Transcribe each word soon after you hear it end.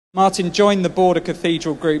Martin joined the board of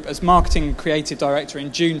Cathedral Group as Marketing and Creative Director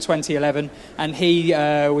in June 2011, and he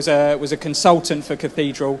was a consultant for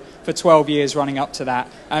Cathedral for 12 years running up to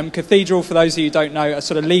that. Cathedral, for those of you who don't know, are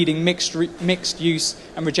sort of leading mixed use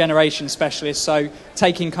and regeneration specialists, so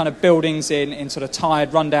taking kind of buildings in sort of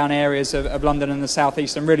tired, rundown areas of London and the South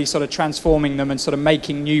East and really sort of transforming them and sort of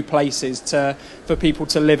making new places for people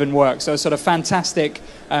to live and work. So a sort of fantastic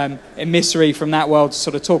emissary from that world to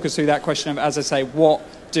sort of talk us through that question of, as I say, what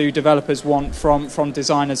do developers want from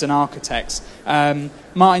designers and architects.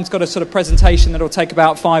 Martin's got a sort of presentation that will take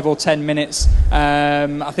about 5 or 10 minutes.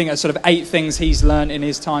 I think there's sort of 8 things he's learned in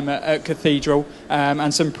his time at Cathedral,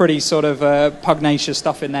 and some pretty sort of pugnacious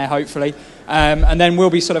stuff in there, hopefully. And then we'll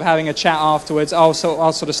be sort of having a chat afterwards. I'll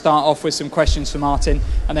sort of start off with some questions for Martin,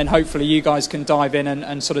 and then hopefully you guys can dive in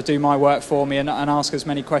and sort of do my work for me and ask as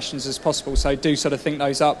many questions as possible. So do sort of think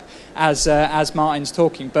those up as Martin's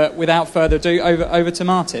talking. But without further ado, over to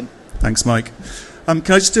Martin. Thanks, Mike. Can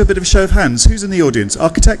I just do a bit of a show of hands? Who's in the audience?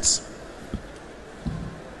 Architects?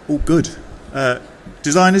 All good.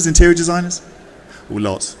 Designers, interior designers? All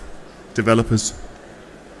lots. Developers?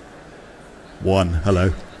 One.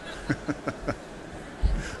 Hello.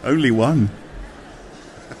 Only one.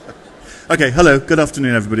 Okay, hello, good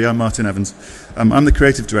afternoon everybody. I'm Martin Evans. I'm the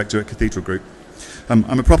creative director at Cathedral Group.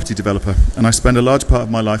 I'm a property developer and I spend a large part of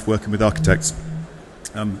my life working with architects.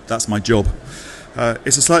 That's my job.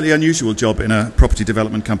 It's a slightly unusual job in a property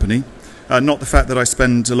development company. Not the fact that I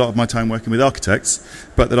spend a lot of my time working with architects,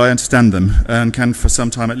 but that I understand them and can for some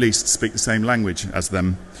time at least speak the same language as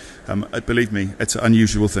them. Believe me, it's an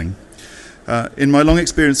unusual thing. In my long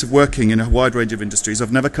experience of working in a wide range of industries,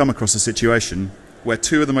 I've never come across a situation where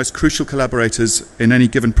two of the most crucial collaborators in any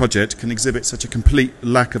given project can exhibit such a complete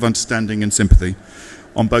lack of understanding and sympathy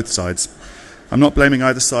on both sides. I'm not blaming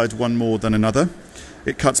either side one more than another.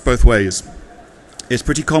 It cuts both ways. It's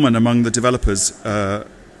pretty common among the developers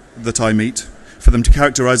that I meet for them to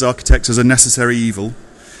characterize architects as a necessary evil,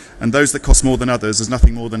 and those that cost more than others as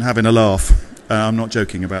nothing more than having a laugh. I'm not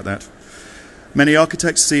joking about that. Many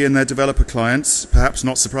architects see in their developer clients, perhaps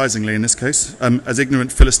not surprisingly in this case, as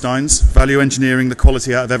ignorant Philistines, value engineering the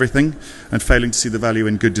quality out of everything and failing to see the value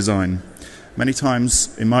in good design. Many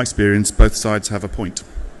times, in my experience, both sides have a point.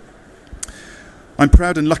 I'm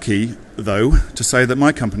proud and lucky, though, to say that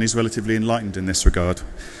my company is relatively enlightened in this regard.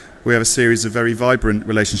 We have a series of very vibrant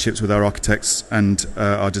relationships with our architects and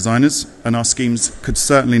our designers, and our schemes could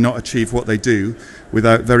certainly not achieve what they do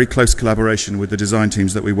without very close collaboration with the design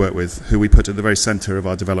teams that we work with, who we put at the very centre of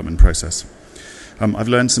our development process. I've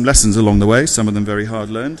learned some lessons along the way, some of them very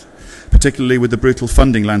hard learned, particularly with the brutal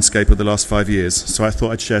funding landscape of the last 5 years, so I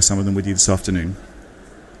thought I'd share some of them with you this afternoon.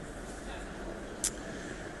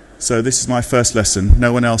 So this is my first lesson.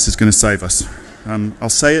 No one else is going to save us. I'll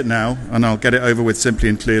say it now, and I'll get it over with simply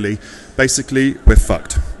and clearly. Basically, we're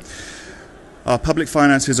fucked. Our public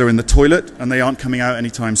finances are in the toilet, and they aren't coming out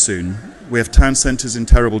anytime soon. We have town centres in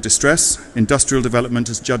terrible distress, industrial development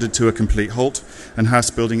has judded to a complete halt, and house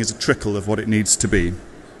building is a trickle of what it needs to be.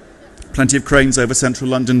 Plenty of cranes over central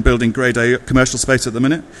London building grade A commercial space at the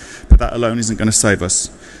minute, but that alone isn't going to save us.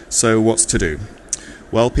 So what's to do?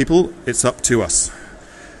 Well, people, it's up to us.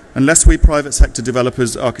 Unless we private sector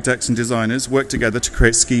developers, architects and designers work together to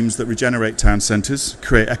create schemes that regenerate town centres,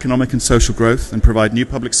 create economic and social growth and provide new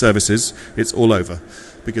public services, it's all over,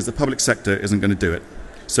 because the public sector isn't going to do it.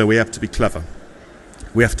 So we have to be clever.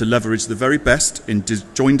 We have to leverage the very best in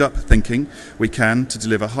joined up thinking we can to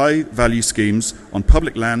deliver high value schemes on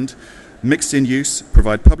public land, mixed in use,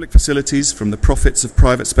 provide public facilities from the profits of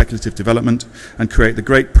private speculative development and create the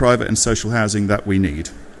great private and social housing that we need.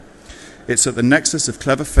 It's at the nexus of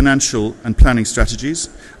clever financial and planning strategies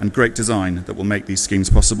and great design that will make these schemes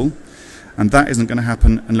possible. And that isn't going to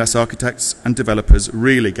happen unless architects and developers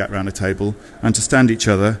really get round a table, understand each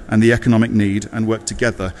other and the economic need and work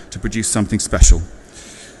together to produce something special.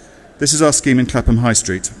 This is our scheme in Clapham High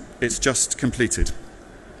Street. It's just completed.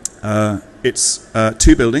 It's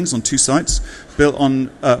 2 buildings on 2 sites, built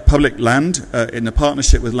on public land in a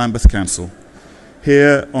partnership with Lambeth Council.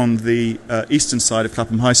 Here on the eastern side of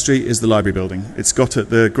Clapham High Street is the library building. It's got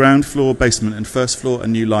at the ground floor, basement and first floor a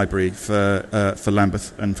new library for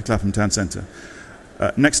Lambeth and for Clapham Town Centre.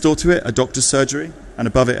 Next door to it, a doctor's surgery, and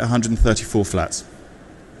above it 134 flats.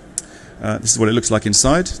 This is what it looks like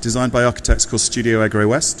inside, designed by architects called Studio Agro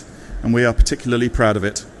West, and we are particularly proud of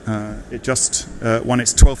it. It just won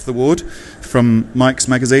its 12th award from Mike's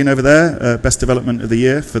magazine over there, Best Development of the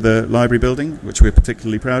Year for the library building, which we're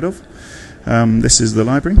particularly proud of. This is the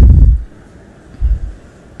library.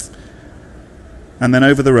 And then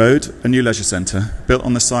over the road, a new leisure centre, built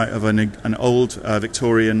on the site of an old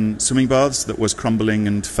Victorian swimming baths that was crumbling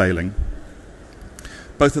and failing.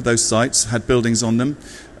 Both of those sites had buildings on them.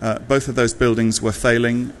 Both of those buildings were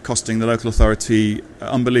failing, costing the local authority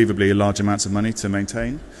unbelievably large amounts of money to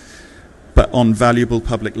maintain, but on valuable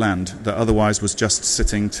public land that otherwise was just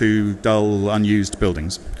sitting to dull, unused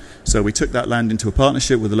buildings. So we took that land into a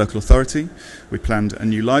partnership with the local authority. We planned a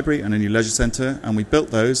new library and a new leisure centre, and we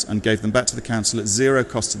built those and gave them back to the council at zero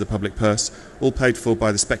cost to the public purse, all paid for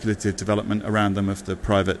by the speculative development around them of the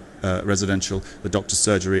private residential, the doctor's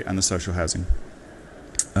surgery and the social housing.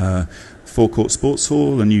 Forecourt sports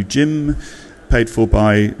hall, a new gym, paid for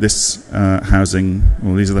by this housing.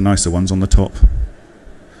 Well, these are the nicer ones on the top.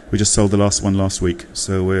 We just sold the last one last week,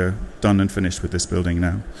 so we're done and finished with this building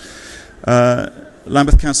now.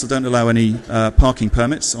 Lambeth Council don't allow any parking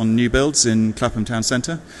permits on new builds in Clapham Town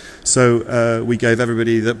Centre, so we gave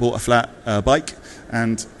everybody that bought a flat a bike,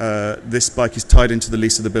 and this bike is tied into the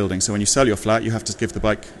lease of the building, so when you sell your flat you have to give the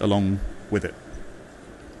bike along with it.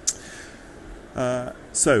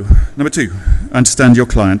 So, number 2, understand your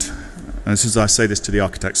client. This is, I say this to the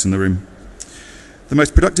architects in the room. The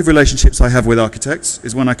most productive relationships I have with architects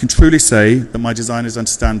is when I can truly say that my designers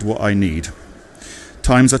understand what I need.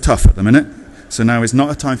 Times are tough at the minute, so now is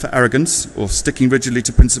not a time for arrogance or sticking rigidly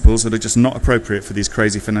to principles that are just not appropriate for these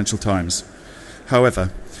crazy financial times.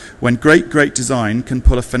 However, when great design can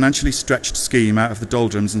pull a financially stretched scheme out of the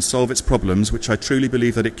doldrums and solve its problems, which I truly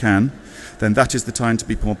believe that it can, then that is the time to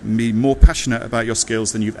be more passionate about your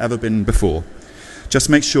skills than you've ever been before. Just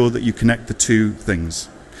make sure that you connect the two things.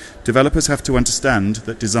 Developers have to understand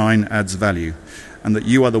that design adds value and that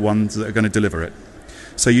you are the ones that are going to deliver it.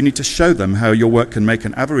 So you need to show them how your work can make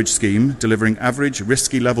an average scheme, delivering average,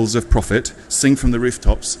 risky levels of profit, sing from the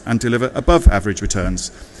rooftops, and deliver above average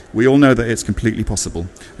returns. We all know that it's completely possible,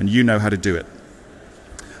 and you know how to do it.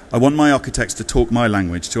 I want my architects to talk my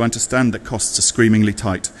language, to understand that costs are screamingly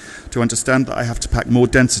tight, to understand that I have to pack more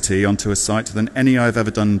density onto a site than any I've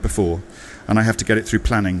ever done before, and I have to get it through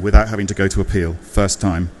planning without having to go to appeal, first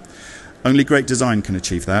time. Only great design can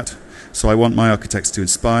achieve that, so I want my architects to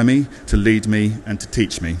inspire me, to lead me, and to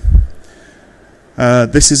teach me.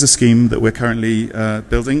 This is a scheme that we're currently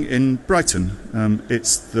building in Brighton.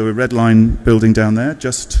 It's the Red Line building down there,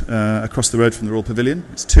 just across the road from the Royal Pavilion.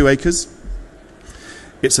 It's 2 acres.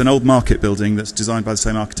 It's an old market building that's designed by the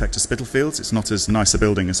same architect as Spitalfields. It's not as nice a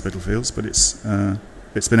building as Spitalfields, but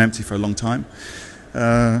it's been empty for a long time.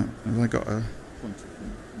 Have I got a pointer?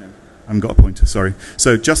 No, I haven't got a pointer, sorry.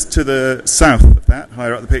 So just to the south of that,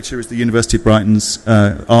 higher up the picture, is the University of Brighton's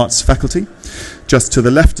arts faculty. Just to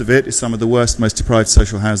the left of it is some of the worst, most deprived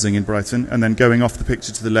social housing in Brighton, and then going off the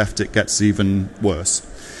picture to the left it gets even worse.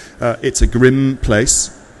 It's a grim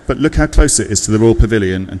place, but look how close it is to the Royal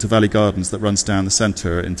Pavilion and to Valley Gardens that runs down the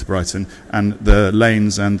centre into Brighton, and the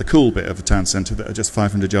lanes and the cool bit of the town centre that are just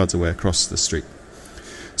 500 yards away across the street.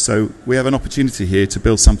 So we have an opportunity here to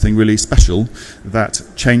build something really special that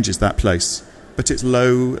changes that place, but it's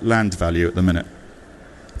low land value at the minute.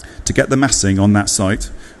 To get the massing on that site,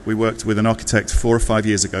 we worked with an architect 4 or 5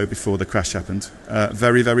 years ago before the crash happened,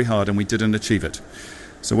 very, very hard, and we didn't achieve it.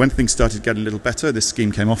 So when things started getting a little better, this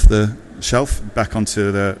scheme came off the shelf, back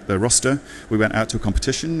onto the roster. We went out to a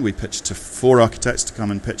competition. We pitched to 4 architects to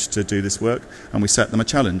come and pitch to do this work, and we set them a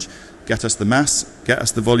challenge. Get us the mass, get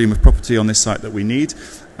us the volume of property on this site that we need,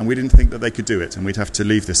 and we didn't think that they could do it, and we'd have to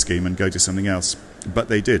leave this scheme and go do something else. But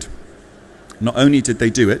they did. Not only did they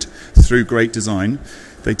do it through great design,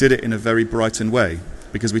 they did it in a very Brighton way,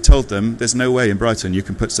 because we told them there's no way in Brighton you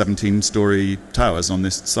can put 17-storey towers on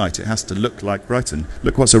this site. It has to look like Brighton.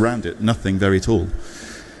 Look what's around it, nothing very tall.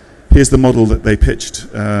 Here's the model that they pitched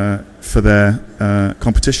for their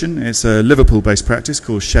competition. It's a Liverpool-based practice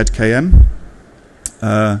called Shed KM.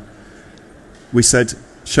 We said,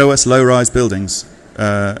 show us low-rise buildings.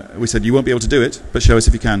 We said, you won't be able to do it, but show us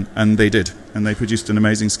if you can. And they did. And they produced an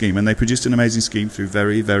amazing scheme. And they produced an amazing scheme through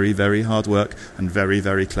very, very, very hard work and very,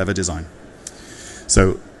 very clever design.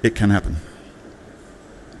 So it can happen.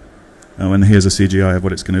 Oh, and here's a CGI of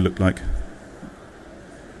what it's going to look like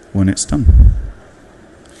when it's done.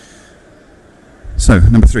 So,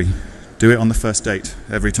 number 3, do it on the first date,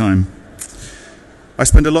 every time. I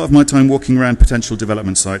spend a lot of my time walking around potential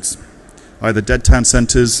development sites, either dead town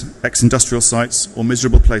centres, ex-industrial sites, or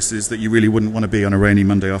miserable places that you really wouldn't want to be on a rainy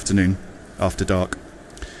Monday afternoon after dark.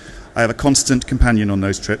 I have a constant companion on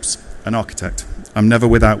those trips, an architect. I'm never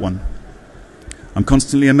without one. I'm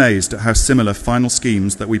constantly amazed at how similar final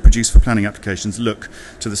schemes that we produce for planning applications look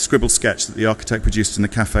to the scribbled sketch that the architect produced in the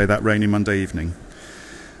cafe that rainy Monday evening.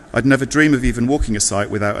 I'd never dream of even walking a site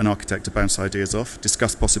without an architect to bounce ideas off,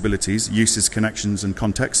 discuss possibilities, uses, connections and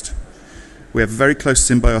context. We have very close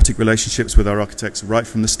symbiotic relationships with our architects right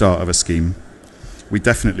from the start of a scheme. We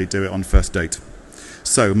definitely do it on first date.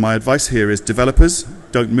 So my advice here is developers,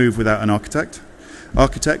 don't move without an architect.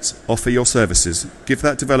 Architects, offer your services. Give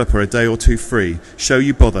that developer a day or two free. Show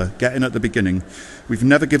you bother. Get in at the beginning. We've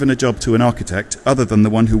never given a job to an architect other than the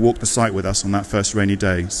one who walked the site with us on that first rainy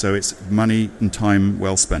day. So it's money and time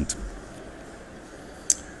well spent.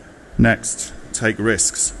 Next, take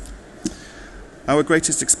risks. Our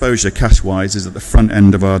greatest exposure cash-wise is at the front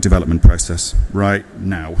end of our development process, right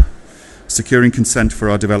now. Securing consent for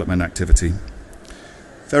our development activity.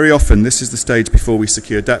 Very often, this is the stage before we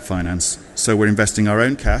secure debt finance, so we're investing our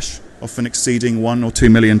own cash, often exceeding £1 or £2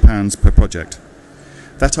 million per project.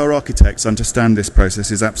 That our architects understand this process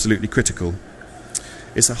is absolutely critical.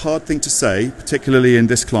 It's a hard thing to say, particularly in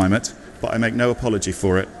this climate, but I make no apology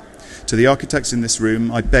for it. To the architects in this room,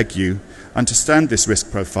 I beg you, understand this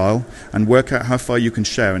risk profile and work out how far you can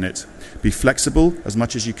share in it. Be flexible as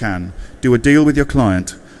much as you can. Do a deal with your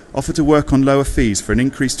client. Offer to work on lower fees for an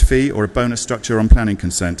increased fee or a bonus structure on planning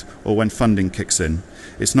consent or when funding kicks in.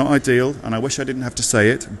 It's not ideal, and I wish I didn't have to say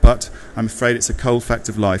it, but I'm afraid it's a cold fact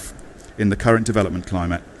of life in the current development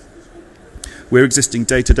climate. We're existing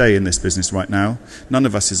day to day in this business right now. None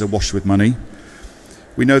of us is awash with money.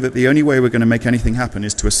 We know that the only way we're going to make anything happen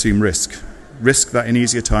is to assume risk. Risk that in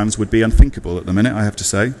easier times would be unthinkable at the minute, I have to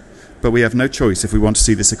say. But we have no choice if we want to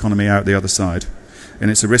see this economy out the other side.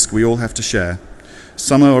 And it's a risk we all have to share.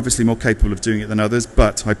 Some are obviously more capable of doing it than others,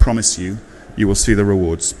 but I promise you, you will see the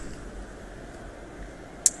rewards.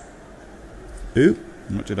 Ooh,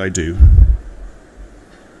 what did I do?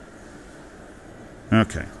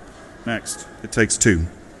 Okay, next, it takes two.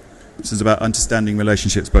 This is about understanding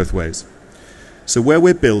relationships both ways. So where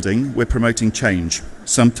we're building, we're promoting change,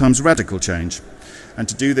 sometimes radical change. And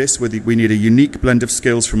to do this, we need a unique blend of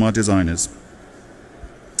skills from our designers.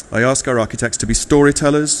 I ask our architects to be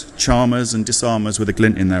storytellers, charmers and disarmers with a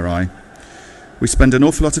glint in their eye. We spend an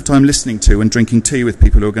awful lot of time listening to and drinking tea with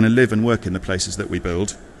people who are going to live and work in the places that we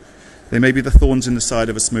build. They may be the thorns in the side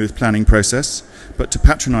of a smooth planning process, but to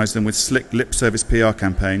patronise them with slick lip service PR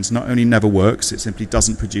campaigns not only never works, it simply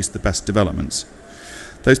doesn't produce the best developments.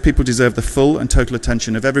 Those people deserve the full and total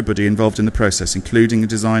attention of everybody involved in the process, including the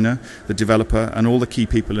designer, the developer and all the key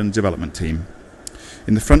people in the development team.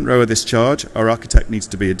 In the front row of this charge, our architect needs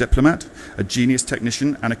to be a diplomat, a genius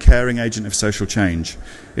technician and a caring agent of social change.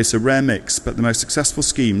 It's a rare mix, but the most successful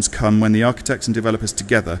schemes come when the architects and developers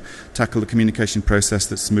together tackle the communication process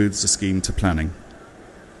that smooths the scheme to planning.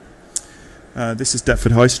 This is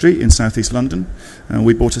Deptford High Street in South East London.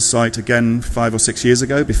 We bought a site again 5 or 6 years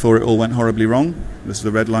ago before it all went horribly wrong. This is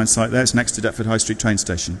the Red Line site there. It's next to Deptford High Street train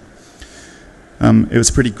station. It was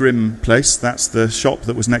a pretty grim place. That's the shop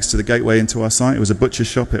that was next to the gateway into our site. It was a butcher's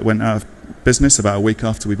shop. It went out of business about a week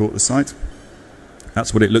after we bought the site.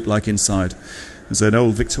 That's what it looked like inside. There's an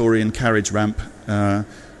old Victorian carriage ramp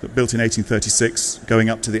built in 1836 going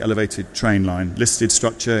up to the elevated train line. Listed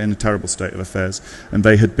structure in a terrible state of affairs. And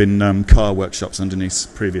they had been car workshops underneath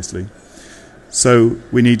previously. So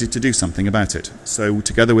we needed to do something about it. So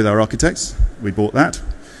together with our architects, we bought that.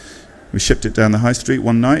 We shipped it down the high street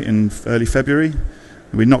one night in early February.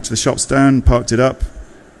 We knocked the shops down, parked it up,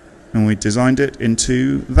 and we designed it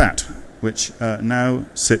into that, which now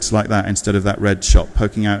sits like that instead of that red shop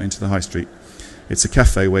poking out into the high street. It's a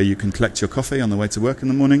cafe where you can collect your coffee on the way to work in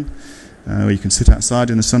the morning, where you can sit outside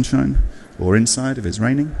in the sunshine, or inside if it's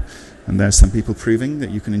raining, and there's some people proving that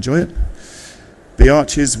you can enjoy it. The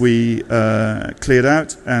arches we cleared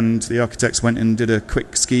out, and the architects went and did a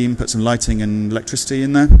quick scheme, put some lighting and electricity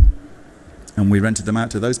in there. And we rented them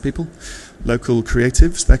out to those people. Local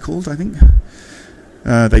creatives, they're called, I think.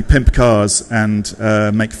 They pimp cars and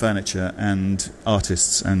make furniture and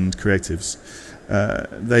artists and creatives.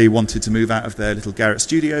 They wanted to move out of their little garret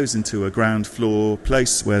studios into a ground floor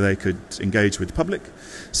place where they could engage with the public.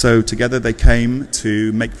 So together they came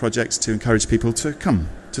to make projects to encourage people to come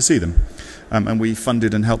to see them. And we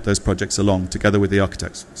funded and helped those projects along together with the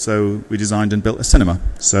architects. So we designed and built a cinema.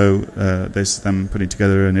 So there's them putting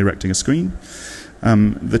together and erecting a screen.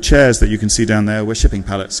 The chairs that you can see down there were shipping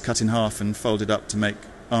pallets cut in half and folded up to make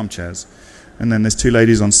armchairs. And then there's two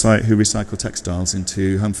ladies on site who recycle textiles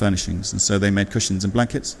into home furnishings. And so they made cushions and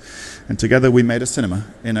blankets. And together we made a cinema.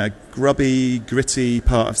 In a grubby, gritty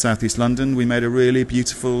part of South East London, we made a really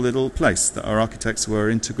beautiful little place that our architects were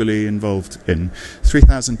integrally involved in.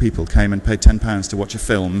 3,000 people came and paid £10 to watch a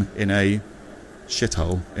film in a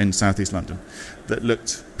shithole in South East London that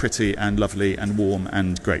looked pretty and lovely and warm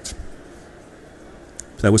and great.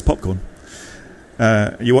 There was popcorn.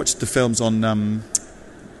 You watched the films on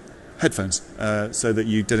headphones so that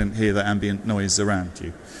you didn't hear the ambient noise around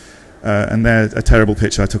you. And there's a terrible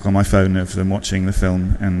picture I took on my phone of them watching the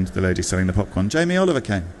film and the lady selling the popcorn. Jamie Oliver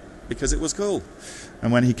came because it was cool.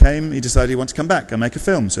 And when he came, he decided he wanted to come back and make a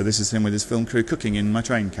film. So this is him with his film crew cooking in my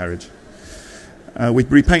train carriage. We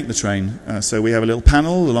repaint the train. So we have a little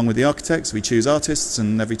panel along with the architects. We choose artists,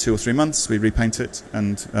 and every 2 or 3 months we repaint it,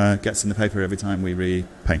 and gets in the paper every time we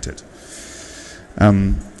repaint it.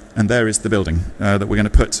 And there is the building that we're going to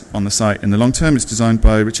put on the site in the long term. It's designed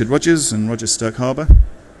by Richard Rogers and Rogers Stoke Harbour.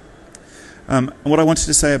 And what I wanted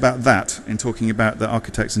to say about that, in talking about the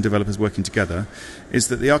architects and developers working together, is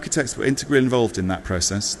that the architects were integrally involved in that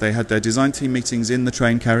process. They had their design team meetings in the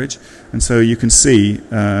train carriage, and so you can see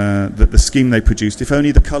that the scheme they produced, if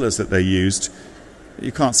only the colours that they used,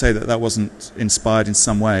 you can't say that that wasn't inspired in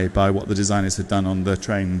some way by what the designers had done on the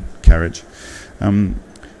train carriage.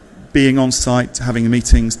 Being on site, having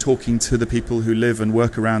meetings, talking to the people who live and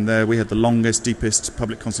work around there. We had the longest, deepest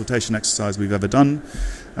public consultation exercise we've ever done,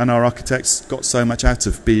 and our architects got so much out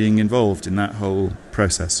of being involved in that whole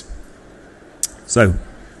process. So,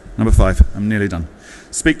 number 5, I'm nearly done.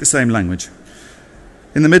 Speak the same language.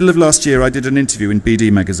 In the middle of last year, I did an interview in BD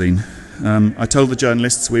magazine. I told the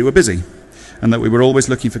journalists we were busy and that we were always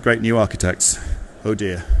looking for great new architects. Oh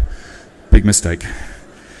dear, big mistake.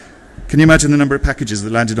 Can you imagine the number of packages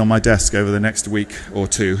that landed on my desk over the next week or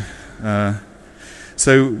 2?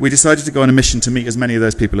 So we decided to go on a mission to meet as many of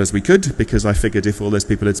those people as we could, because I figured if all those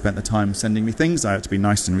people had spent the time sending me things, I had to be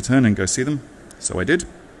nice in return and go see them. So I did.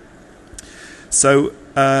 So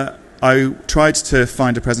I tried to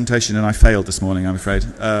find a presentation, and I failed this morning, I'm afraid,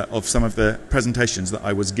 of some of the presentations that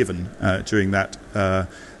I was given during that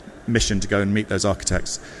mission to go and meet those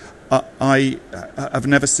architects. I have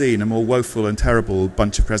never seen a more woeful and terrible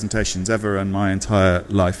bunch of presentations ever in my entire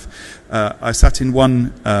life. I sat in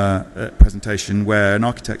one presentation where an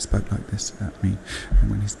architect spoke like this at me, and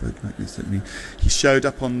when he spoke like this at me, he showed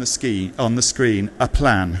up on the screen a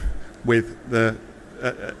plan with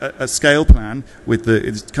a scale plan with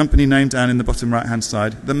the company name down in the bottom right-hand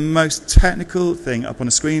side, the most technical thing up on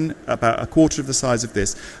a screen about a quarter of the size of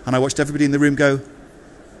this, and I watched everybody in the room go.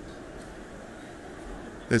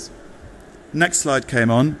 This. Next slide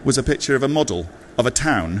came on was a picture of a model of a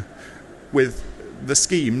town with the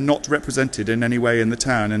scheme not represented in any way in the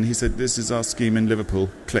town, and he said, this is our scheme in Liverpool,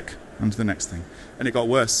 click, on to the next thing. And it got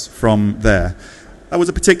worse from there. That was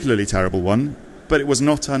a particularly terrible one, but it was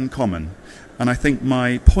not uncommon. And I think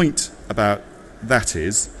my point about that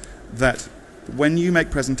is that when you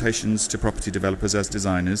make presentations to property developers as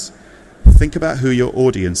designers, think about who your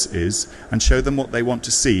audience is and show them what they want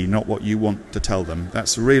to see, not what you want to tell them.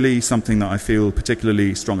 That's really something that I feel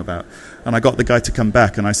particularly strong about. And I got the guy to come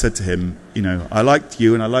back, and I said to him, you know, I liked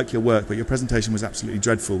you and I like your work, but your presentation was absolutely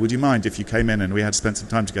dreadful. Would you mind if you came in and we had spent some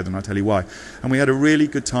time together, and I'll tell you why. And we had a really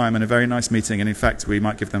good time and a very nice meeting, and in fact we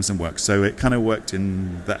might give them some work. So it kind of worked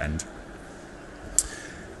in the end.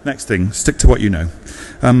 Next thing, stick to what you know.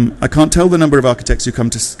 I can't tell the number of architects who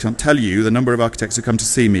can't tell you the number of architects who come to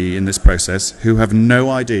see me in this process who have no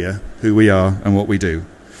idea who we are and what we do.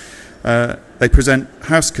 They present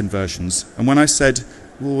house conversions, and when I said,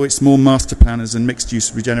 well, it's more master planners and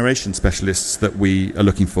mixed-use regeneration specialists that we are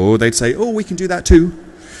looking for, they'd say, oh, we can do that too.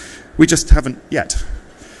 We just haven't yet.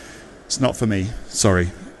 It's not for me, sorry.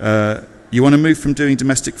 You want to move from doing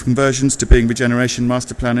domestic conversions to being regeneration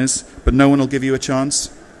master planners, but no one will give you a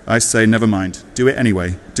chance? I say, never mind. Do it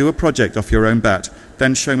anyway. Do a project off your own bat.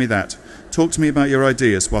 Then show me that. Talk to me about your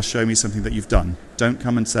ideas while showing me something that you've done. Don't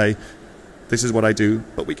come and say, this is what I do,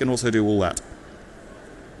 but we can also do all that.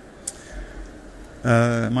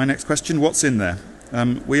 My next question, what's in there?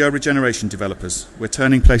 We are regeneration developers. We're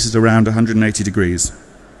turning places around 180 degrees.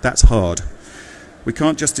 That's hard. We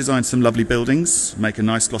can't just design some lovely buildings, make a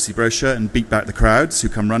nice glossy brochure and beat back the crowds who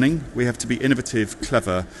come running. We have to be innovative,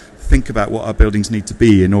 clever, think about what our buildings need to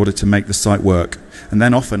be in order to make the site work. And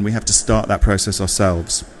then often we have to start that process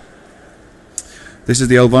ourselves. This is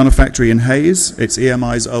the old vinyl factory in Hayes. It's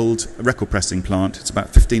EMI's old record pressing plant. It's about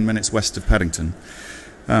 15 minutes west of Paddington.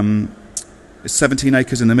 It's 17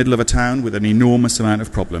 acres in the middle of a town with an enormous amount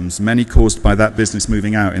of problems, many caused by that business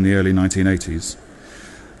moving out in the early 1980s.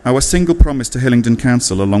 Our single promise to Hillingdon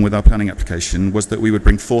Council, along with our planning application, was that we would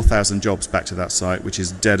bring 4,000 jobs back to that site, which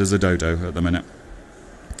is dead as a dodo at the minute.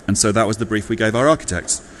 And so that was the brief we gave our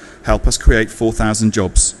architects. Help us create 4,000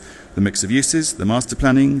 jobs. The mix of uses, the master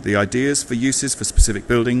planning, the ideas for uses for specific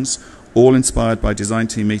buildings, all inspired by design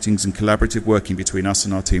team meetings and collaborative working between us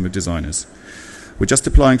and our team of designers. We're just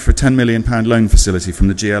applying for a £10 million loan facility from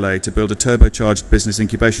the GLA to build a turbocharged business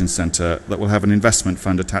incubation centre that will have an investment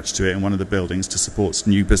fund attached to it in one of the buildings to support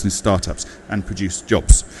new business startups and produce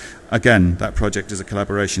jobs. Again, that project is a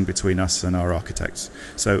collaboration between us and our architects.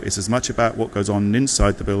 So it's as much about what goes on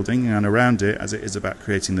inside the building and around it as it is about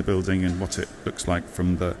creating the building and what it looks like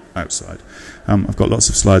from the outside. I've got lots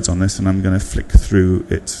of slides on this and I'm going to flick through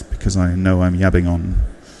it because I know I'm yabbing on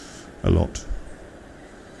a lot.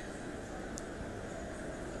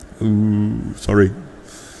 Ooh, sorry.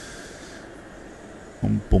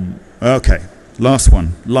 Okay, last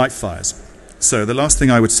one, light fires. So the last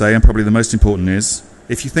thing I would say, and probably the most important, is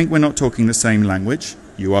if you think we're not talking the same language,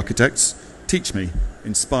 you architects, teach me,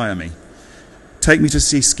 inspire me. Take me to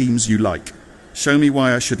see schemes you like. Show me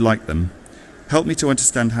why I should like them. Help me to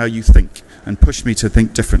understand how you think and push me to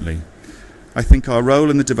think differently. I think our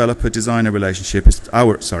role in the developer-designer relationship is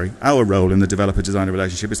our role in the developer-designer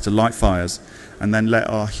relationship is to light fires and then let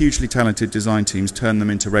our hugely talented design teams turn them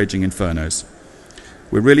into raging infernos.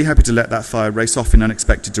 We're really happy to let that fire race off in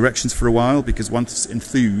unexpected directions for a while because once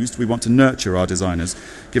enthused, we want to nurture our designers,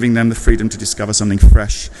 giving them the freedom to discover something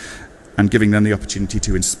fresh and giving them the opportunity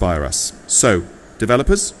to inspire us. So,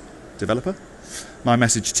 developer, my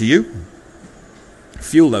message to you,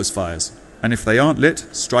 fuel those fires. And if they aren't lit,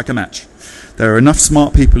 strike a match. There are enough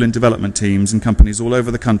smart people in development teams and companies all over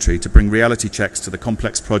the country to bring reality checks to the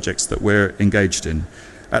complex projects that we're engaged in.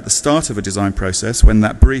 At the start of a design process, when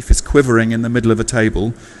that brief is quivering in the middle of a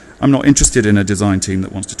table, I'm not interested in a design team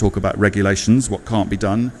that wants to talk about regulations, what can't be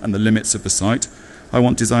done, and the limits of the site. I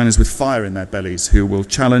want designers with fire in their bellies who will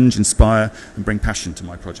challenge, inspire, and bring passion to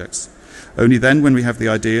my projects. Only then, when we have the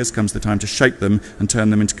ideas, comes the time to shape them and turn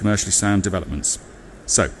them into commercially sound developments.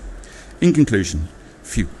 So, in conclusion,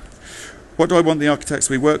 what do I want the architects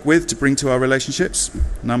we work with to bring to our relationships?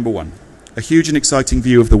 Number one, a huge and exciting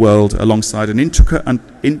view of the world alongside an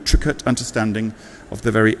intricate understanding of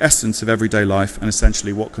the very essence of everyday life and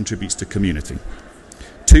essentially what contributes to community.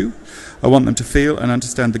 Two, I want them to feel and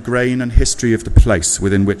understand the grain and history of the place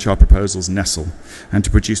within which our proposals nestle and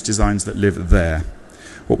to produce designs that live there.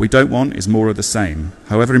 What we don't want is more of the same.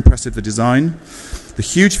 However impressive the design, the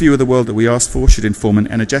huge view of the world that we ask for should inform an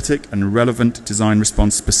energetic and relevant design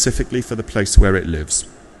response specifically for the place where it lives.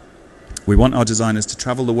 We want our designers to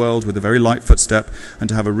travel the world with a very light footstep and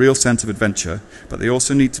to have a real sense of adventure, but they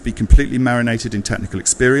also need to be completely marinated in technical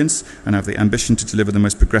experience and have the ambition to deliver the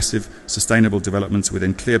most progressive, sustainable developments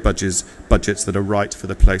within clear budgets that are right for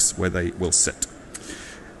the place where they will sit.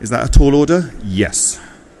 Is that a tall order? Yes.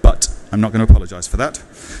 But I'm not going to apologise for that,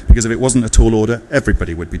 because if it wasn't a tall order,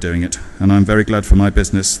 everybody would be doing it. And I'm very glad for my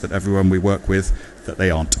business that everyone we work with, that they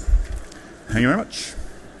aren't. Thank you very much.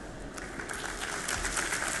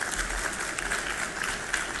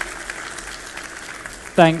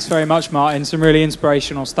 Thanks very much, Martin. Some really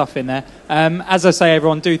inspirational stuff in there. As I say,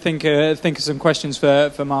 everyone, do think of some questions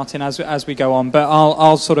for Martin as we go on, but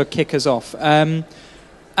I'll sort of kick us off.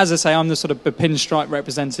 As I say, I'm the sort of pinstripe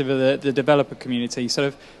representative of the developer community. Sort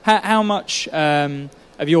of how much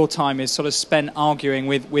of your time is sort of spent arguing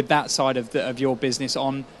with that side of your business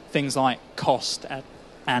on things like cost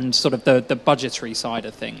and sort of the budgetary side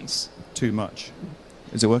of things? Too much.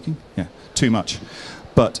 Is it working? Yeah, too much.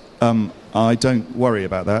 But I don't worry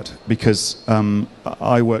about that because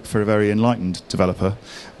I work for a very enlightened developer.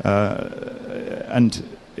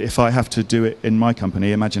 And if I have to do it in my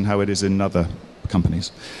company, imagine how it is in other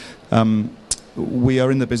companies. We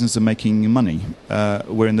are in the business of making money.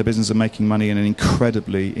 We're in the business of making money in an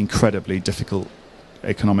incredibly difficult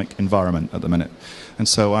economic environment at the minute. And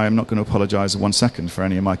so I am not going to apologise 1 second for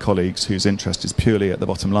any of my colleagues whose interest is purely at the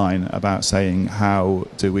bottom line about saying how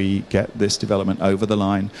do we get this development over the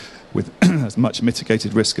line with as much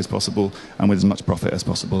mitigated risk as possible and with as much profit as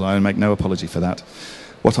possible. I will make no apology for that.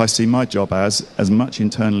 What I see my job as much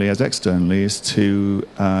internally as externally, is to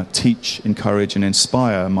teach, encourage and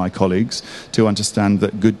inspire my colleagues to understand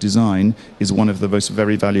that good design is one of the most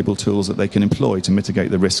very valuable tools that they can employ to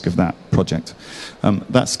mitigate the risk of that project.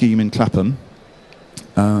 That scheme in Clapham,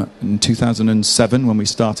 in 2007, when we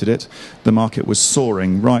started it, the market was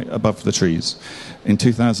soaring right above the trees. In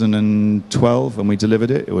 2012, when we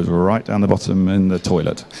delivered it, it was right down the bottom in the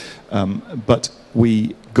toilet. But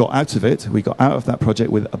we got out of it, we got out of that project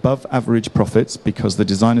with above average profits because the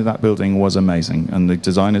design of that building was amazing and the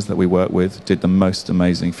designers that we worked with did the most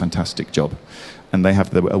amazing, fantastic job. And they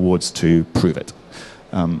have the awards to prove it.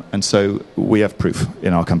 And so we have proof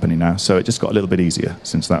in our company now. So it just got a little bit easier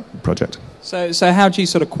since that project. So how do you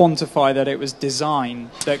sort of quantify that it was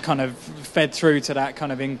design that kind of fed through to that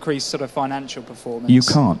kind of increased sort of financial performance? You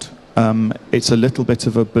can't. It's a little bit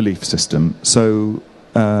of a belief system. So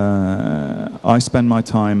I spend my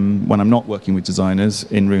time, when I'm not working with designers,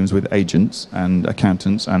 in rooms with agents and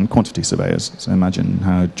accountants and quantity surveyors. So imagine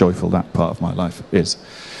how joyful that part of my life is.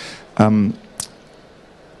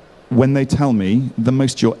 When they tell me the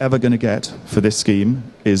most you're ever going to get for this scheme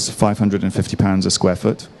is £550 a square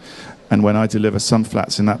foot, and when I deliver some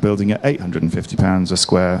flats in that building at £850 a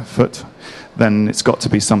square foot, then it's got to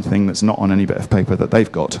be something that's not on any bit of paper that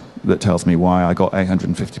they've got that tells me why I got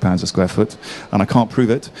 £850 a square foot. And I can't prove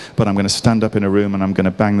it, but I'm going to stand up in a room and I'm going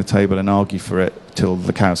to bang the table and argue for it till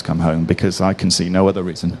the cows come home, because I can see no other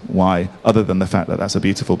reason why, other than the fact that that's a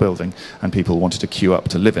beautiful building and people wanted to queue up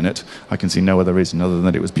to live in it. I can see no other reason other than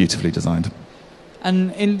that it was beautifully designed.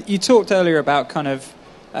 And you talked earlier about kind of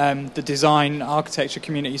the design architecture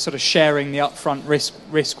community sort of sharing the upfront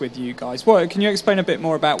risk with you guys. Can you explain a bit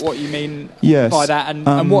more about what you mean by that,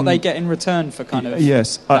 and what they get in return for kind of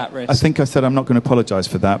that risk? I think I said I'm not going to apologise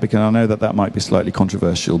for that, because I know that might be slightly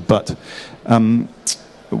controversial, but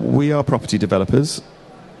we are property developers.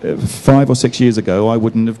 5 or 6 years ago I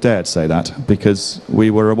wouldn't have dared say that, because we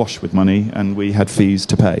were awash with money and we had fees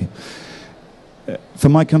to pay. For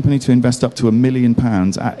my company to invest up to £1 million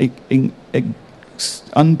at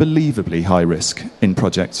unbelievably high risk in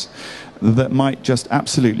projects that might just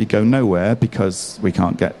absolutely go nowhere because we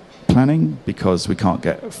can't get planning, because we can't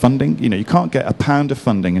get funding. You know, you can't get a pound of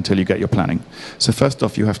funding until you get your planning. So first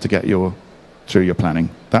off, you have to get through your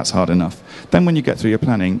planning. That's hard enough. Then when you get through your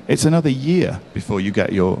planning, it's another year before you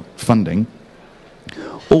get your funding.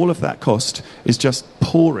 All of that cost is just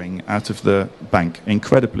pouring out of the bank,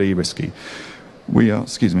 incredibly risky.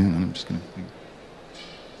 Excuse me, hang on, I'm just going to...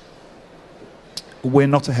 We're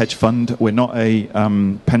not a hedge fund. We're not a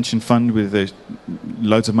pension fund with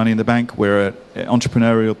loads of money in the bank. We're an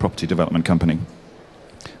entrepreneurial property development company.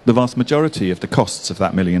 The vast majority of the costs of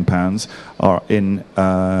that £1 million are in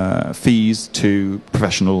fees to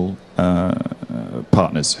professional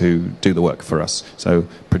partners who do the work for us. So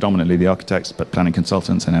predominantly the architects, but planning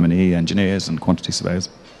consultants and M&E engineers and quantity surveyors.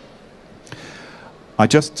 I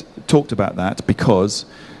just talked about that because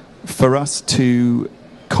for us to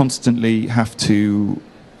constantly have to,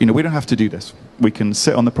 we don't have to do this. We can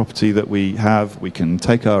sit on the property that we have, we can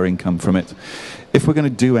take our income from it. If we're going to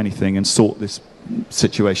do anything and sort this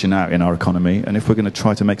situation out in our economy, and if we're going to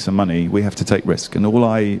try to make some money, we have to take risk. And all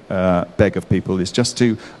I beg of people is just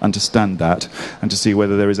to understand that and to see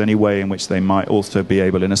whether there is any way in which they might also be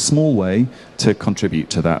able, in a small way, to contribute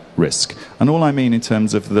to that risk. And all I mean in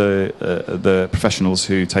terms of the professionals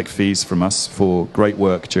who take fees from us for great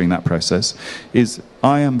work during that process is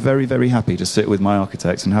I am very, very happy to sit with my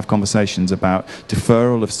architects and have conversations about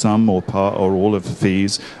deferral of some or part or all of the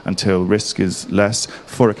fees until risk is less,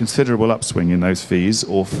 for a considerable upswing in those fees,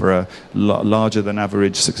 or for a larger than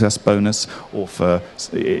average success bonus, or for,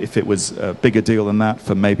 if it was a bigger deal than that,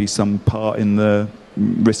 for maybe some part in the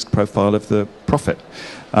risk profile of the profit.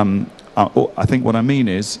 I think what I mean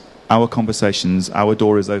is our conversations, our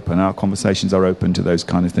door is open, our conversations are open to those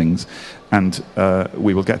kind of things, and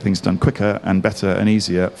we will get things done quicker and better and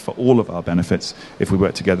easier for all of our benefits if we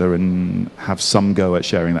work together and have some go at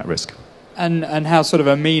sharing that risk. And how sort of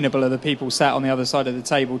amenable are the people sat on the other side of the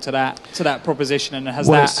table to that proposition, and has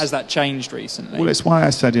that changed recently? Well, it's why I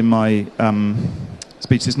said in my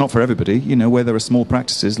speech it's not for everybody. Where there are small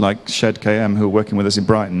practices like Shed KM who are working with us in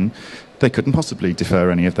Brighton, they couldn't possibly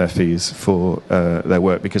defer any of their fees for their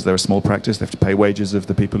work because they're a small practice. They have to pay wages of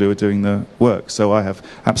the people who are doing the work. So I have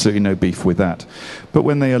absolutely no beef with that. But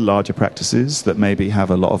when they are larger practices that maybe have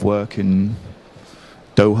a lot of work in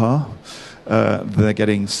Doha, they're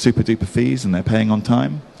getting super duper fees and they're paying on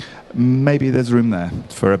time, maybe there's room there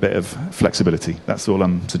for a bit of flexibility. That's all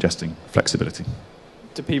I'm suggesting, flexibility.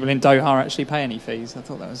 Do people in Doha actually pay any fees? I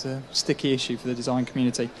thought that was a sticky issue for the design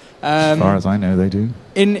community. As far as I know, they do.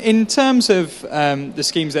 In terms of the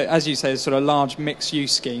schemes that, as you say, sort of large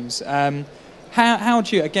mixed-use schemes, how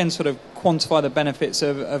do you, again, sort of quantify the benefits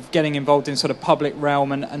of getting involved in sort of public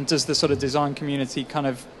realm, and does the sort of design community kind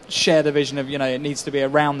of share the vision of, it needs to be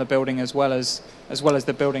around the building as well as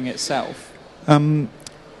the building itself?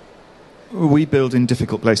 We build in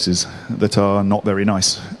difficult places that are not very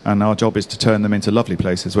nice, and our job is to turn them into lovely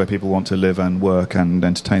places where people want to live and work and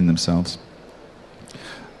entertain themselves.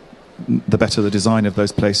 The better the design of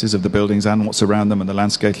those places, of the buildings and what's around them and the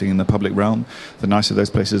landscaping in the public realm, the nicer those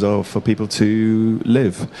places are for people to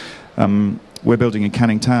live. We're building in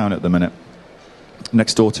Canning Town at the minute.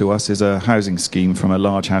 Next door to us is a housing scheme from a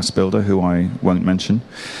large house builder who I won't mention.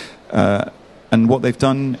 And what they've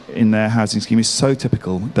done in their housing scheme is so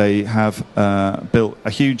typical. They have built a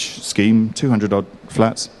huge scheme, 200-odd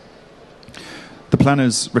flats. The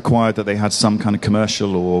planners required that they had some kind of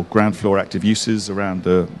commercial or ground floor active uses around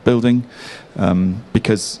the building,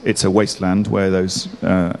 because it's a wasteland where those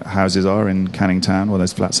houses are in Canning Town, where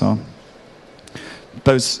those flats are.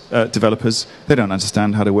 Those developers, they don't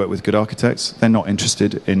understand how to work with good architects. They're not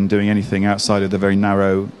interested in doing anything outside of the very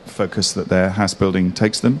narrow focus that their house building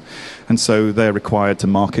takes them. And so they're required to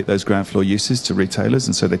market those ground floor uses to retailers.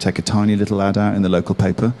 And so they take a tiny little ad out in the local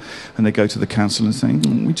paper and they go to the council and say,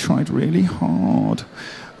 we tried really hard.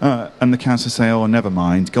 And the council say, oh, never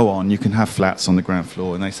mind, go on, you can have flats on the ground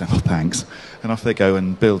floor. And they say, oh, thanks. And off they go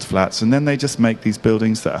and build flats. And then they just make these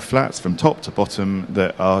buildings that are flats from top to bottom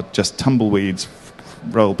that are just tumbleweeds,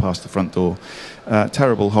 roll past the front door.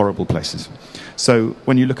 Terrible, horrible places. So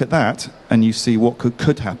when you look at that and you see what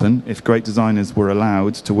could happen if great designers were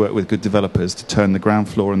allowed to work with good developers to turn the ground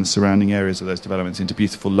floor and the surrounding areas of those developments into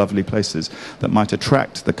beautiful, lovely places that might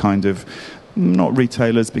attract the kind of, not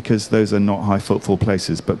retailers because those are not high footfall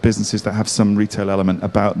places, but businesses that have some retail element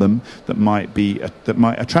about them that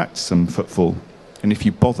might attract some footfall. And if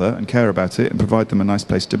you bother and care about it and provide them a nice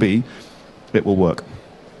place to be, it will work.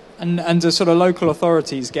 And do sort of local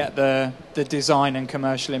authorities get the design and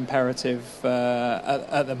commercial imperative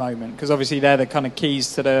at the moment? Because obviously they're the kind of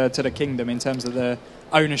keys to the kingdom in terms of the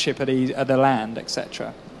ownership of the land,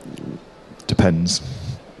 etc. Depends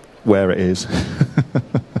where it is.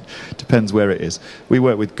 Depends where it is. We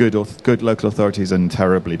work with good local authorities and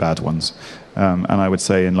terribly bad ones, and I would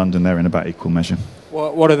say in London they're in about equal measure.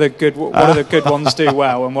 What are the good ones do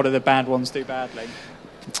well, and what do the bad ones do badly?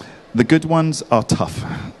 The good ones are tough.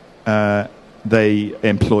 They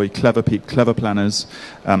employ clever planners,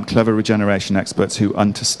 clever regeneration experts who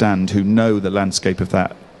understand, who know the landscape of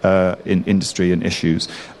that in industry and issues,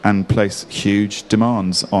 and place huge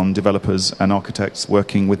demands on developers and architects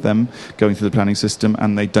working with them, going through the planning system,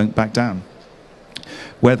 and they don't back down.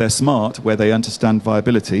 Where they're smart, where they understand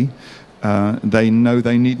viability, they know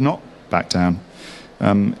they need not back down.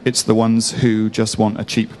 It's the ones who just want a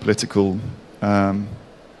cheap political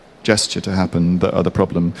gesture to happen that are the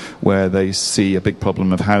problem, where they see a big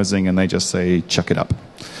problem of housing and they just say, chuck it up.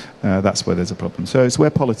 That's where there's a problem. So it's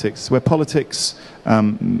where politics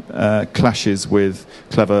clashes with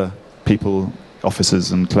clever people,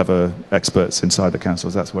 officers and clever experts inside the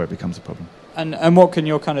councils. That's where it becomes a problem. And what can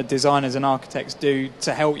your kind of designers and architects do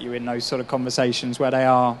to help you in those sort of conversations where they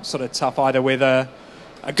are sort of tough, either with a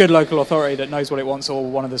good local authority that knows what it wants, or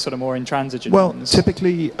one of the sort of more intransigent ones? Well,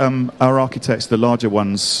 typically our architects, the larger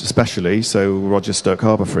ones especially, so Roger Stoke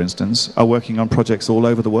Harbour, for instance, are working on projects all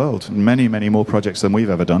over the world, many, many more projects than we've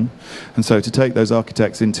ever done. And so to take those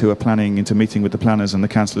architects into meeting with the planners and the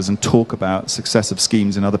councillors and talk about success of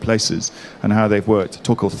schemes in other places and how they've worked,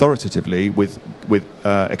 talk authoritatively with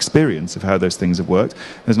experience of how those things have worked,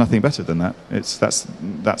 there's nothing better than that.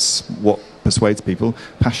 That's what persuades people,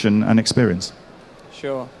 passion and experience.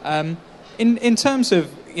 Sure. In terms of,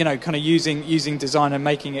 kind of using design and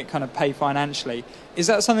making it kind of pay financially, is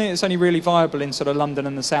that something that's only really viable in sort of London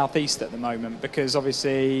and the South East at the moment? Because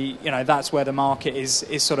obviously, that's where the market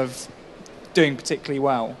is sort of doing particularly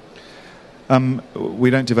well. We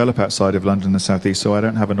don't develop outside of London and the South East, so I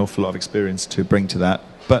don't have an awful lot of experience to bring to that.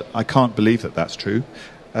 But I can't believe that that's true.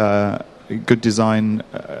 Good design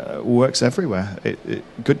works everywhere.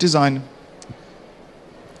 Good design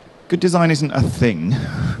isn't a thing.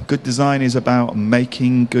 Good design is about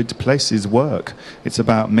making good places work. It's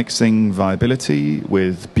about mixing viability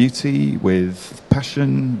with beauty, with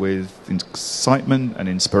passion, with excitement and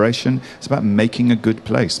inspiration. It's about making a good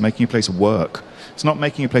place, making a place work. It's not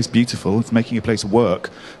making a place beautiful, it's making a place work.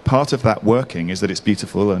 Part of that working is that it's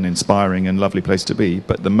beautiful and inspiring and lovely place to be,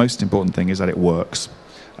 but the most important thing is that it works.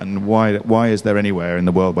 And why is there anywhere in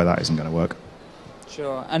the world where that isn't going to work?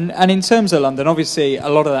 Sure. And in terms of London, obviously a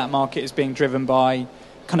lot of that market is being driven by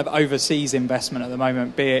kind of overseas investment at the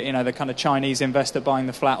moment, be it, the kind of Chinese investor buying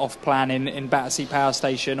the flat off plan in Battersea Power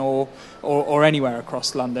Station or anywhere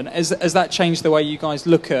across London. Has that changed the way you guys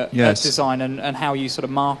look at design and how you sort of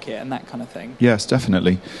market and that kind of thing? Yes,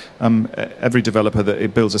 definitely. Every developer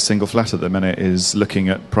that builds a single flat at the minute is looking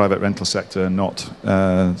at private rental sector, not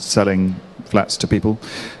selling flats to people,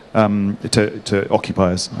 to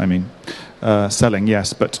occupiers, I mean. Selling,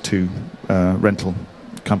 yes, but to rental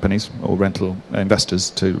companies or rental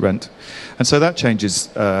investors to rent. And so that changes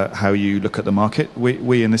how you look at the market.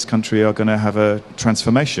 We in this country are going to have a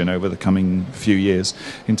transformation over the coming few years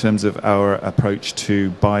in terms of our approach to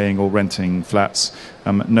buying or renting flats.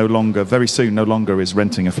 Very soon, no longer is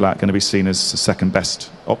renting a flat going to be seen as the second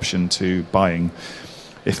best option to buying.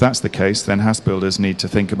 If that's the case, then house builders need to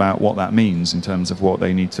think about what that means in terms of what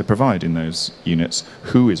they need to provide in those units.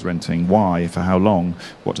 Who is renting? Why? For how long?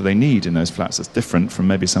 What do they need in those flats that's different from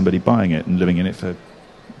maybe somebody buying it and living in it for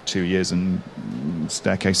 2 years and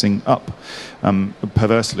staircasing up?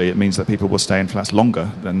 Perversely, it means that people will stay in flats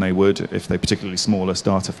longer than they would if they, particularly smaller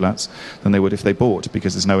starter flats, than they would if they bought,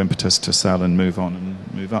 because there's no impetus to sell and move on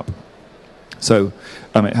and move up. So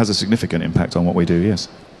it has a significant impact on what we do, yes.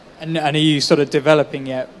 And are you sort of developing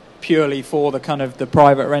it purely for the kind of the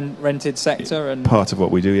private rented sector? And part of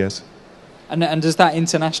what we do, yes. And does that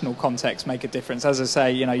international context make a difference? As I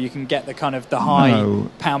say, you can get the kind of the high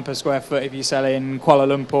pound per square foot if you sell in Kuala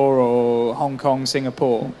Lumpur or Hong Kong,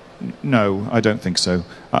 Singapore. No, I don't think so.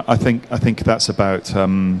 I think that's about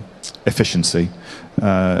efficiency.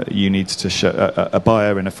 You need to show a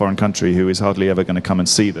buyer in a foreign country who is hardly ever going to come and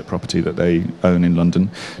see the property that they own in London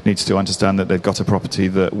needs to understand that they've got a property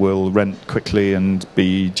that will rent quickly and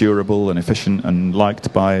be durable and efficient and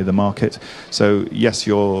liked by the market. So yes,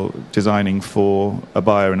 you're designing for a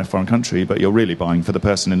buyer in a foreign country, but you're really buying for the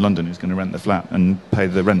person in London who's going to rent the flat and pay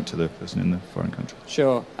the rent to the person in the foreign country.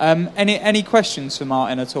 Sure. Any questions for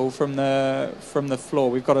Martin at all from the floor?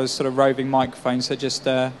 We've got a sort of roving microphone, so just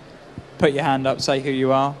put your hand up, say who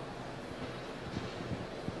you are.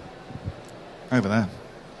 Over there.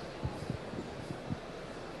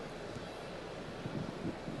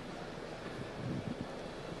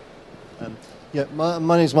 My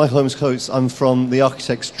name is Michael Holmes-Coates. I'm from the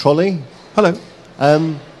Architects Trolley. Hello.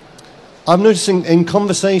 I'm noticing in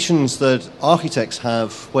conversations that architects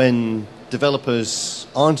have when developers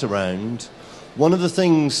aren't around, one of the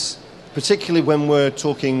things, particularly when we're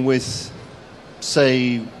talking with,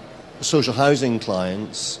 say, social housing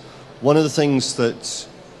clients, one of the things that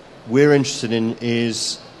we're interested in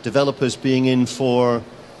is developers being in for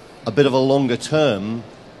a bit of a longer term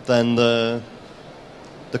than the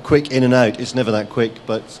quick in and out. It's never that quick,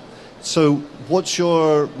 but so what's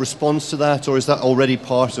your response to that, or is that already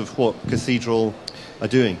part of what Cathedral are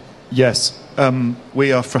doing? Yes.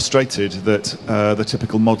 We are frustrated that the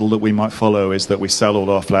typical model that we might follow is that we sell all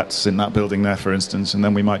our flats in that building there, for instance, and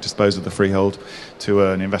then we might dispose of the freehold to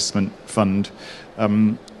an investment fund.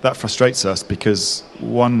 That frustrates us because,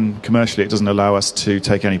 one, commercially it doesn't allow us to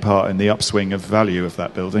take any part in the upswing of value of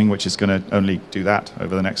that building, which is going to only do that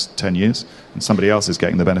over the next 10 years, and somebody else is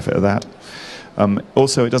getting the benefit of that.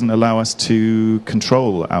 Also, it doesn't allow us to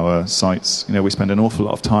control our sites. We spend an awful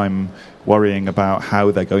lot of time worrying about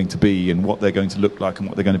how they're going to be and what they're going to look like and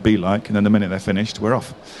what they're going to be like, and then the minute they're finished, we're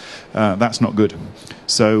off. That's not good.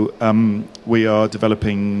 So we are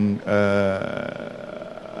developing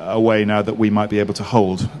a way now that we might be able to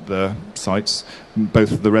hold the sites,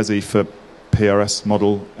 both the Resi for PRS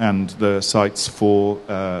model and the sites for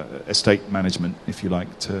estate management, if you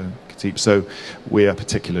like, to keep. So we are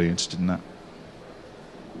particularly interested in that.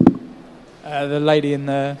 The lady in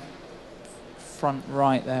the front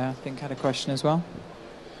right there, I think, had a question as well.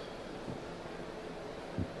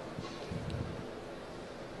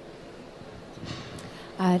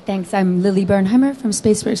 Thanks. I'm Lily Bernheimer from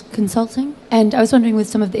Spaceworks Consulting. And I was wondering, with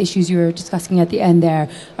some of the issues you were discussing at the end there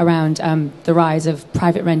around the rise of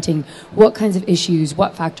private renting, what kinds of issues,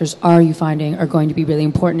 what factors are you finding are going to be really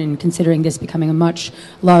important in considering this becoming a much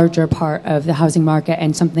larger part of the housing market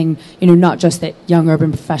and something, not just that young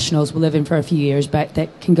urban professionals will live in for a few years, but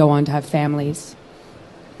that can go on to have families?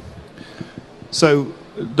 So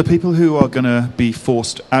the people who are going to be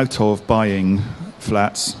forced out of buying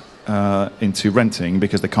flats into renting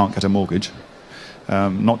because they can't get a mortgage,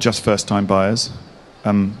 not just first-time buyers.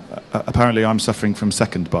 Apparently I'm suffering from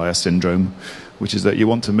second buyer syndrome, which is that you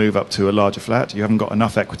want to move up to a larger flat, you haven't got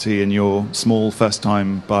enough equity in your small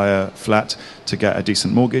first-time buyer flat to get a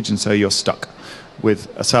decent mortgage, and so you're stuck with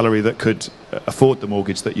a salary that could afford the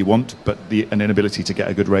mortgage that you want, but an inability to get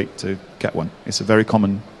a good rate to get one. It's a very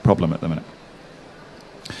common problem at the minute.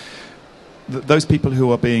 Those people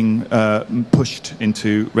who are being pushed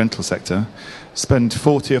into rental sector spend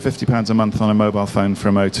 £40 or £50 a month on a mobile phone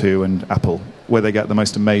from O2 and Apple, where they get the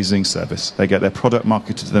most amazing service. They get their product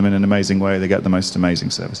marketed to them in an amazing way. They get the most amazing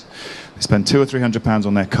service. They spend £200 or £300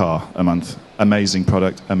 on their car a month. Amazing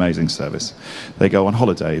product, amazing service. They go on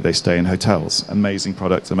holiday. They stay in hotels. Amazing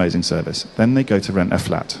product, amazing service. Then they go to rent a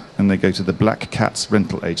flat, and they go to the Black Cats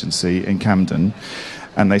rental agency in Camden,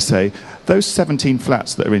 and they say, those 17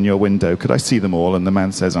 flats that are in your window, could I see them all? And the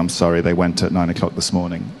man says, I'm sorry, they went at 9 o'clock this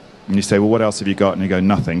morning. And you say, well, what else have you got? And you go,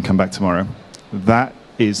 nothing, come back tomorrow. That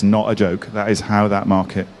is not a joke. That is how that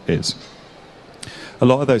market is. A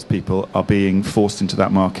lot of those people are being forced into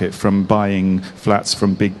that market from buying flats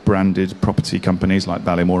from big branded property companies like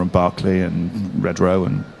Ballymore and Berkeley and Red Row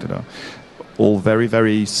and all very,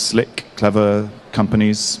 very slick, clever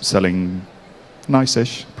companies selling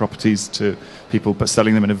nice-ish properties to people, but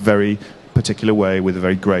selling them in a very particular way with a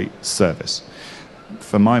very great service.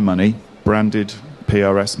 For my money, branded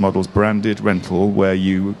PRS models, branded rental, where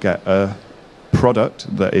you get a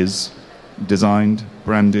product that is designed,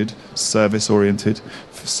 branded, service-oriented,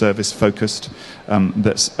 service-focused,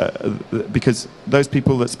 because those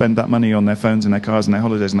people that spend that money on their phones and their cars and their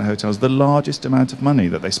holidays and their hotels, the largest amount of money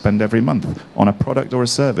that they spend every month on a product or a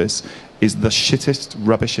service is the shittest,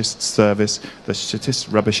 rubbishest service, the shittest,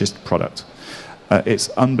 rubbishest product. It's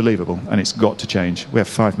unbelievable, and it's got to change. We have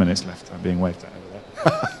 5 minutes left. I'm being waved at over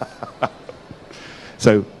there.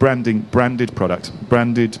 So branded product,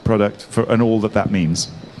 and all that means.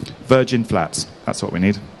 Virgin flats, that's what we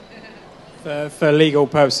need. For legal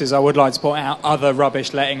purposes, I would like to point out other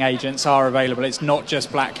rubbish letting agents are available. It's not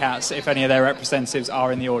just Black Cats, if any of their representatives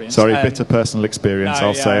are in the audience. Sorry, bitter personal experience,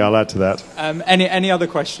 no, I'll add to that. Any other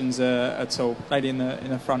questions at all? Lady in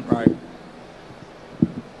the front row.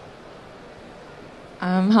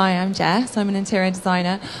 Hi, I'm Jess. I'm an interior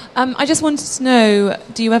designer. I just wanted to know,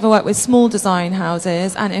 do you ever work with small design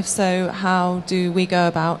houses? And if so, how do we go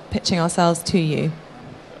about pitching ourselves to you?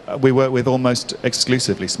 We work with almost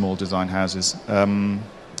exclusively small design houses. I'm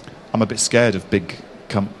a bit scared of big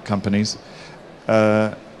companies.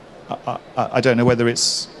 I don't know whether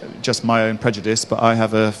it's just my own prejudice, but I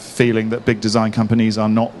have a feeling that big design companies are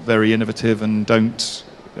not very innovative and are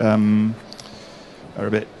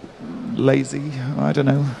a bit lazy. I don't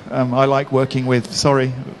know. I like working with,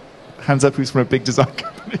 sorry, hands up who's from a big design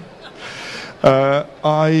company.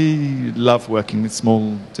 I love working with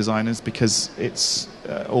small designers because it's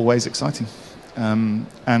always exciting.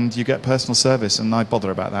 And you get personal service, and I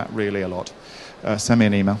bother about that really a lot. Send me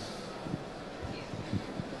an email.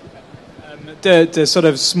 Do sort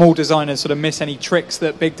of small designers sort of miss any tricks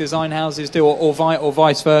that big design houses do, or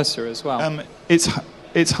vice versa as well?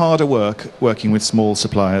 It's harder work working with small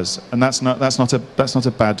suppliers, and that's not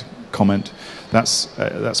a bad comment.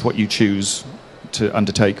 That's what you choose to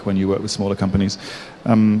undertake when you work with smaller companies.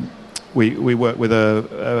 We work with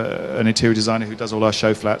an interior designer who does all our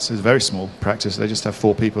show flats. It's a very small practice. They just have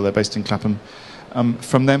 4 people. They're based in Clapham.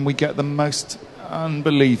 From them, we get the most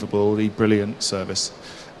unbelievably brilliant service.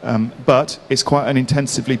 But it's quite an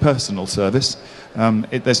intensively personal service.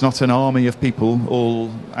 There's not an army of people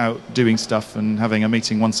all out doing stuff and having a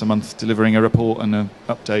meeting once a month, delivering a report and an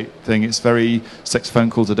update thing. It's very 6 phone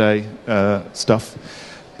calls a day stuff.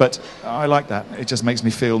 But I like that. It just makes me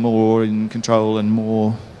feel more in control and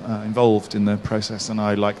more involved in the process, and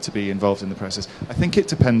I like to be involved in the process. I think it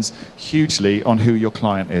depends hugely on who your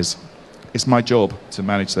client is. It's my job to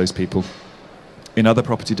manage those people. In other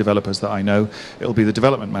property developers that I know, it'll be the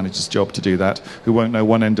development manager's job to do that, who won't know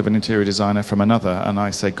one end of an interior designer from another, and I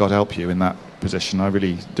say, God help you in that position, I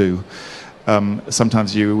really do.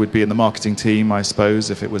 Sometimes you would be in the marketing team, I suppose,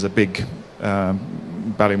 if it was a big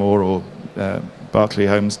Ballymore or Berkeley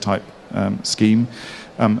Homes type scheme.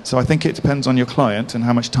 So I think it depends on your client and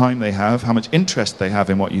how much time they have, how much interest they have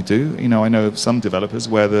in what you do. You know, I know of some developers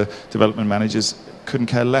where the development managers couldn't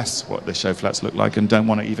care less what the show flats look like and don't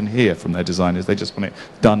want to even hear from their designers. They just want it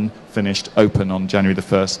done, finished, open on January the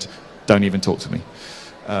 1st. Don't even talk to me.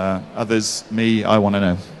 Others, me, I want to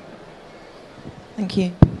know. Thank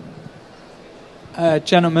you.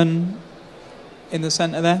 Gentleman in the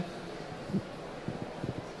centre there.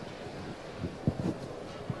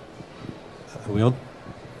 Are we on?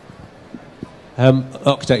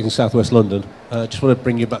 Architect in South West London. Just want to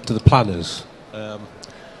bring you back to the planners.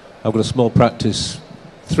 I've got a small practice,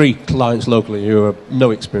 3 clients locally who have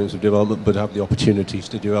no experience of development but have the opportunities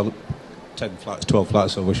to develop 10 flats, 12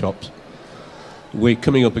 flats over shops. We're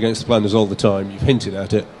coming up against the planners all the time. You've hinted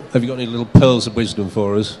at it. Have you got any little pearls of wisdom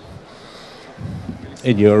for us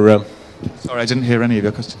in your... Sorry, I didn't hear any of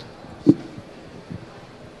your question.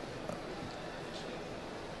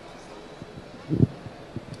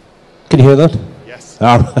 Can you hear that? Yes.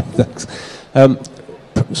 All right, thanks.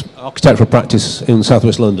 Architectural practice in South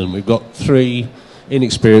West London. We've got 3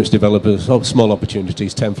 inexperienced developers, small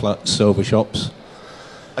opportunities, 10 flats over shops.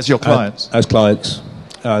 As your clients? As clients.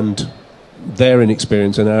 And their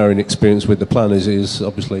inexperience and our inexperience with the planners is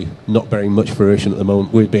obviously not bearing much fruition at the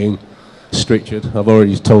moment. We're being strictured. I've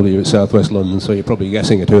already told you it's South West London, so you're probably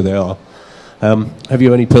guessing at who they are. Have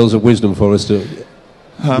you any pearls of wisdom for us to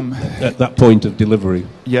at that point of delivery?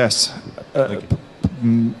 Yes.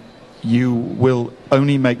 You will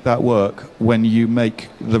only make that work when you make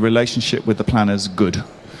the relationship with the planners good.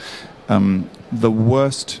 The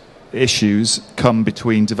worst issues come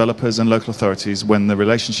between developers and local authorities when the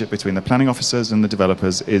relationship between the planning officers and the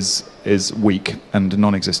developers is weak and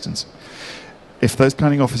non-existent. if those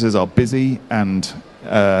planning officers are busy and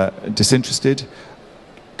disinterested,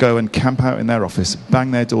 go and camp out in their office,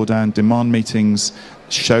 bang their door down, demand meetings,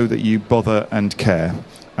 show that you bother and care,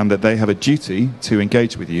 and that they have a duty to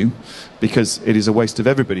engage with you, because it is a waste of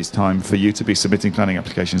everybody's time for you to be submitting planning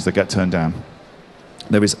applications that get turned down.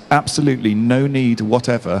 There is absolutely no need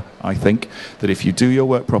whatever, I think, that if you do your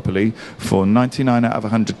work properly, for 99 out of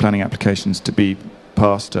 100 planning applications to be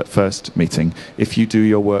passed at first meeting, if you do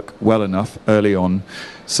your work well enough early on.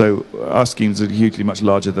 So our schemes are hugely much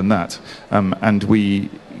larger than that, and we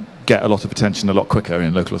get a lot of attention a lot quicker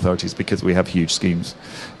in local authorities because we have huge schemes.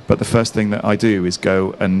 But the first thing that I do is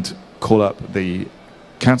go and call up the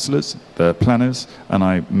councillors, the planners, and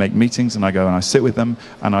I make meetings, and I go and I sit with them,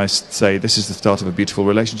 and I say, this is the start of a beautiful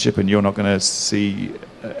relationship, and you're not going to see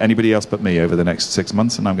anybody else but me over the next 6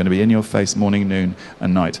 months, and I'm going to be in your face morning, noon,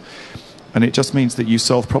 and night. And it just means that you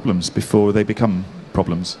solve problems before they become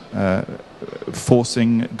problems.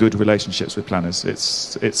 Forcing good relationships with planners,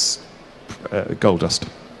 it's gold dust.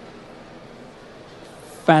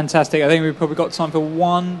 Fantastic. I think we've probably got time for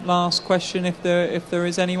one last question, if there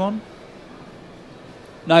is anyone.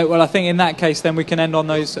 No, well, I think in that case, then we can end on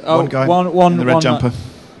those. Oh, one guy one in the red jumper.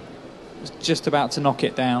 Was just about to knock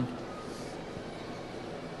it down.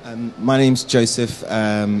 My name's Joseph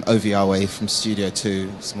Oviawe from Studio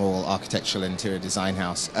 2, small architectural interior design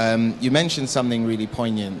house. You mentioned something really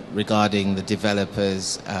poignant regarding the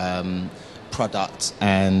developers' product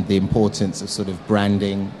and the importance of sort of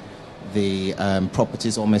branding the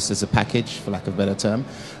properties almost as a package, for lack of a better term.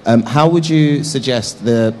 How would you suggest,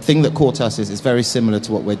 the thing that caught us is very similar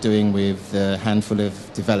to what we're doing with the handful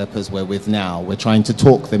of developers we're with now. We're trying to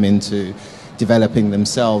talk them into developing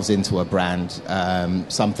themselves into a brand,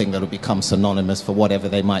 something that will become synonymous for whatever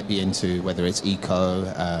they might be into, whether it's eco,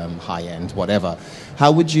 high-end, whatever.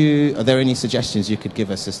 Are there any suggestions you could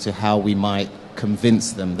give us as to how we might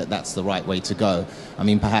convince them that that's the right way to go? I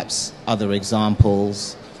mean, perhaps other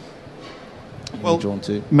examples. Well, drawn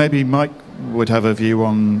to? Maybe Mike would have a view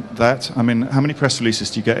on that. I mean, how many press releases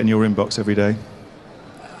do you get in your inbox every day?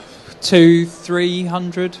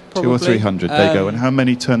 200-300 probably. 200 or 300, there you go. And how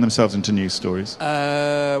many turn themselves into news stories?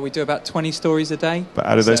 We do about 20 stories a day. But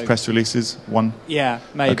out of those press releases, one? Yeah,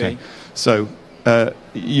 maybe. Okay. So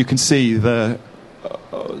you can see the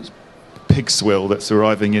pig swill that's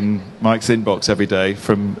arriving in Mike's inbox every day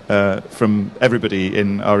from everybody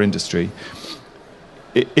in our industry.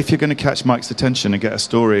 If you're going to catch Mike's attention and get a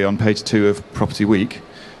story on page 2 of Property Week,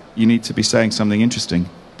 you need to be saying something interesting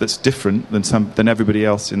that's different than everybody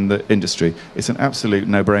else in the industry. It's an absolute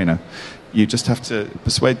no-brainer. You just have to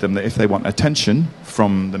persuade them that if they want attention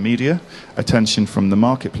from the media, attention from the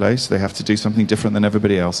marketplace, they have to do something different than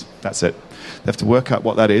everybody else. That's it. They have to work out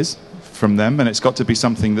what that is from them, and it's got to be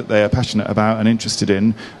something that they are passionate about and interested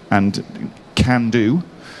in and can do.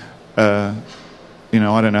 I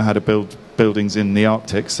don't know how to build buildings in the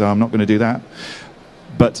Arctic, so I'm not going to do that.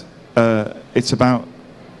 But it's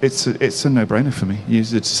a no-brainer for me. You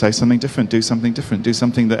to say something different, do something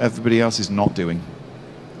that everybody else is not doing.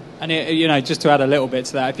 And just to add a little bit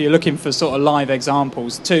to that, if you're looking for sort of live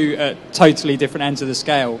examples, two at totally different ends of the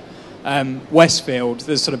scale. Westfield,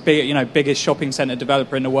 the sort of biggest shopping centre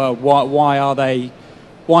developer in the world. Why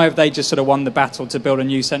have they just sort of won the battle to build a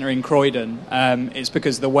new centre in Croydon? It's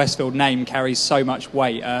because the Westfield name carries so much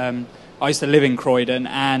weight. I used to live in Croydon,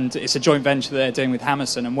 and it's a joint venture that they're doing with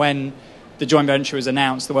Hammerson. And when the joint venture was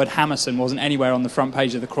announced, the word Hammerson wasn't anywhere on the front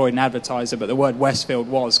page of the Croydon Advertiser, but the word Westfield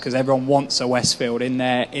was, because everyone wants a Westfield in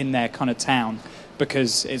their kind of town,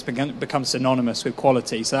 because it's become synonymous with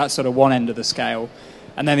quality. So that's sort of one end of the scale.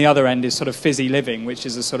 And then the other end is sort of Fizzy Living, which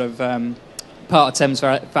is a sort of part of Thames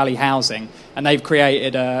Valley Housing, and they've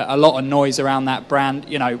created a lot of noise around that brand.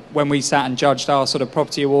 When we sat and judged our sort of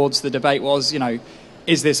property awards, the debate was,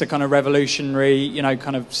 is this a kind of revolutionary,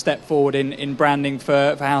 kind of step forward in branding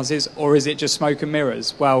for houses, or is it just smoke and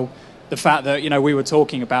mirrors? Well, the fact that, we were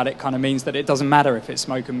talking about it kind of means that it doesn't matter if it's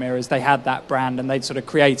smoke and mirrors. They had that brand, and they'd sort of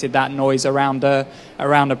created that noise around a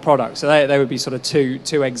product. So they would be sort of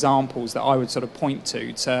two examples that I would sort of point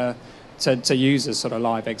to use as sort of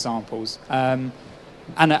live examples. And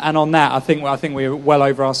on that, I think we're well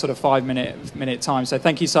over our sort of 5 minute time. So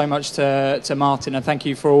thank you so much to Martin, and thank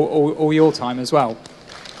you for all your time as well.